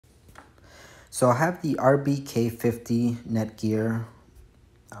So I have the RBK50 Netgear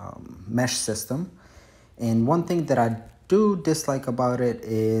mesh system. And one thing that I do dislike about it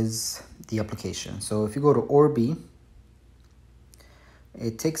is the application. So if you go to Orbi,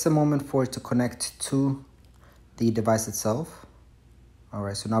 it takes a moment for it to connect to the device itself. All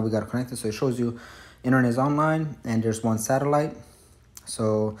right, so now we got to connect it. So it shows you internet is online and there's one satellite.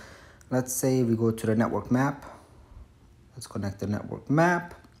 So let's say we go to the network map. Let's connect the network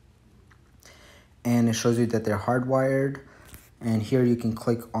map. And it shows you that they're hardwired. And here you can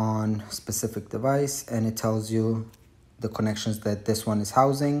click on specific device and it tells you the connections that this one is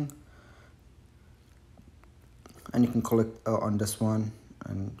housing. And you can click on this one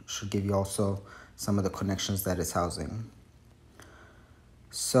and it should give you also some of the connections that it's housing.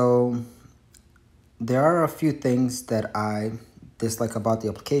 So there are a few things that I dislike about the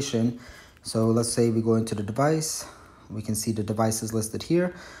application. So let's say we go into the device. We can see the devices listed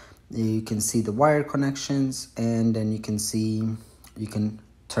here. You can see the wired connections, and then you can see you can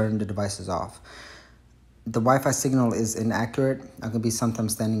turn the devices off. The Wi-Fi signal is inaccurate. I could be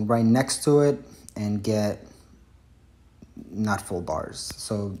sometimes standing right next to it and get not full bars.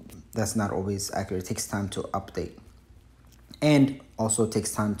 So that's not always accurate. It takes time to update. And also it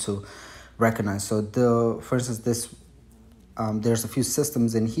takes time to recognize. So for instance, there's a few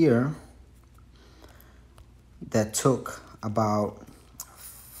systems in here that took about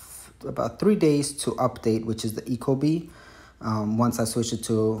 3 days to update, which is the Ecobee. Once I switched it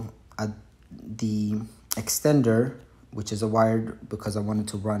to the extender, which is a wired, because I wanted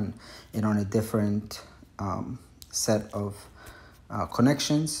to run it on a different set of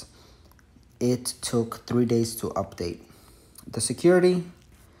connections, it took 3 days to update. The security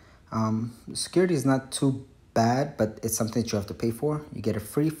is not too bad, but it's something that you have to pay for. You get it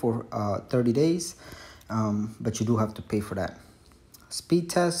free for 30 days, but you do have to pay for that. Speed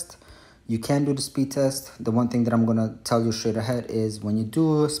test, you can do the speed test. The one thing that I'm gonna tell you straight ahead is when you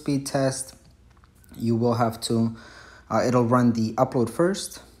do a speed test, you will have to, it'll run the upload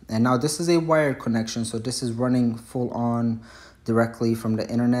first. And now this is a wired connection, so this is running full on directly from the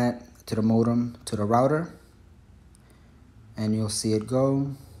internet to the modem to the router. And you'll see it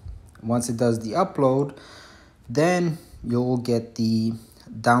go. Once it does the upload, then you'll get the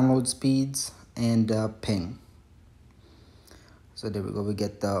download speeds and ping. So there we go, we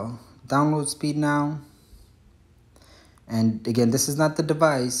get the download speed now. And again, this is not the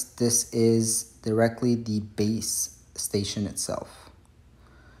device, this is directly the base station itself.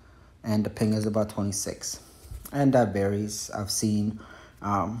 And the ping is about 26. And that varies. I've seen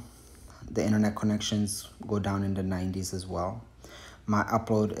the internet connections go down in the 90s as well. My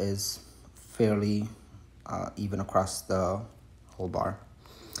upload is fairly even across the whole bar.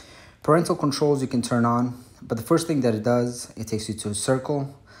 Parental controls you can turn on, but the first thing that it does, it takes you to a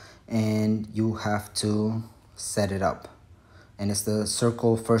circle and you have to set it up. And it's the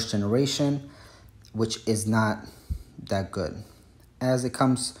Circle first generation, which is not that good. As it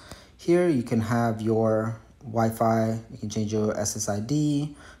comes here, you can have your Wi-Fi, you can change your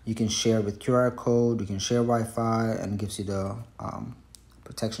SSID, you can share with QR code, you can share Wi-Fi, and it gives you the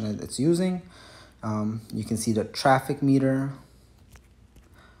protection that it's using. You can see the traffic meter,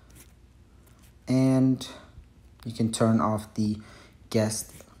 and you can turn off the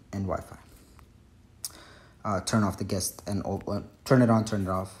guest and Wi-Fi. Turn off the guest and turn it on, turn it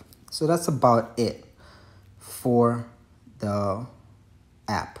off. So that's about it for the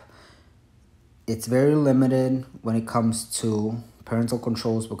app. It's very limited when it comes to parental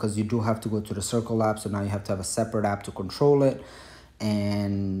controls because you do have to go to the Circle app. So now you have to have a separate app to control it.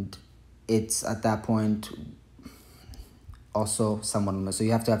 And it's at that point also somewhat limited. So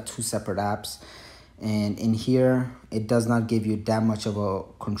you have to have 2 separate apps. And in here, it does not give you that much of a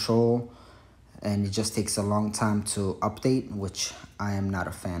control. And it just takes a long time to update, which I am not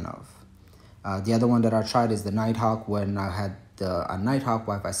a fan of. The other one that I tried is the Nighthawk, when I had a Nighthawk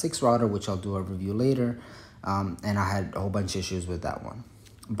Wi-Fi 6 router, which I'll do a review later. And I had a whole bunch of issues with that one.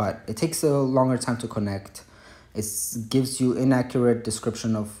 But it takes a longer time to connect. It gives you inaccurate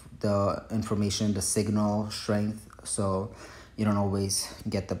description of the information, the signal strength, so you don't always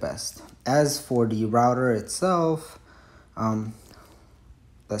get the best. As for the router itself,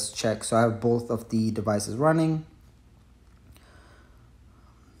 let's check. So I have both of the devices running.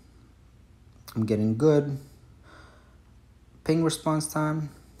 I'm getting good ping response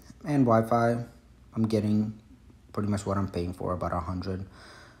time, and Wi-Fi, I'm getting pretty much what I'm paying for, about 100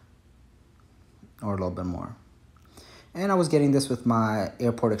 or a little bit more. And I was getting this with my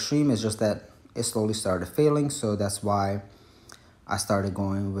Airport Extreme. It's just that it slowly started failing, so that's why I started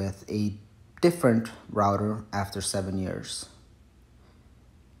going with a different router after 7 years.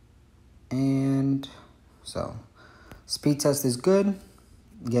 And so speed test is good,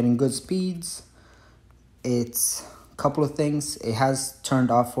 getting good speeds. It's a couple of things. It has turned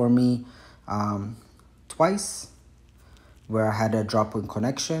off for me twice, where I had a drop in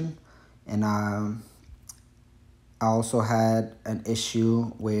connection, and I also had an issue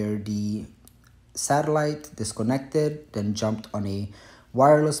where the satellite disconnected, then jumped on a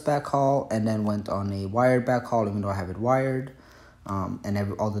wireless backhaul, and then went on a wired backhaul, even though I have it wired.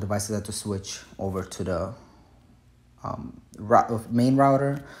 And all the devices had to switch over to the main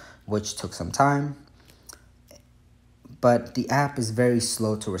router, which took some time. But the app is very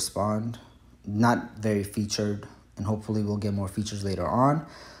slow to respond, not very featured, and hopefully we'll get more features later on.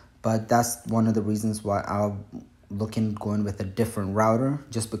 But that's one of the reasons why I'm going with a different router,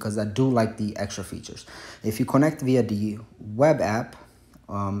 just because I do like the extra features. If you connect via the web app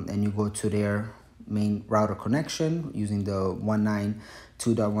and you go to their main router connection using the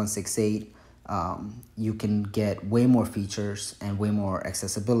 192.168, you can get way more features and way more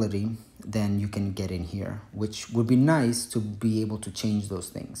accessibility than you can get in here, which would be nice to be able to change those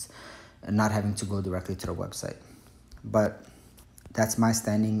things and not having to go directly to the website. But that's my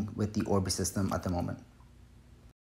standing with the Orbi system at the moment.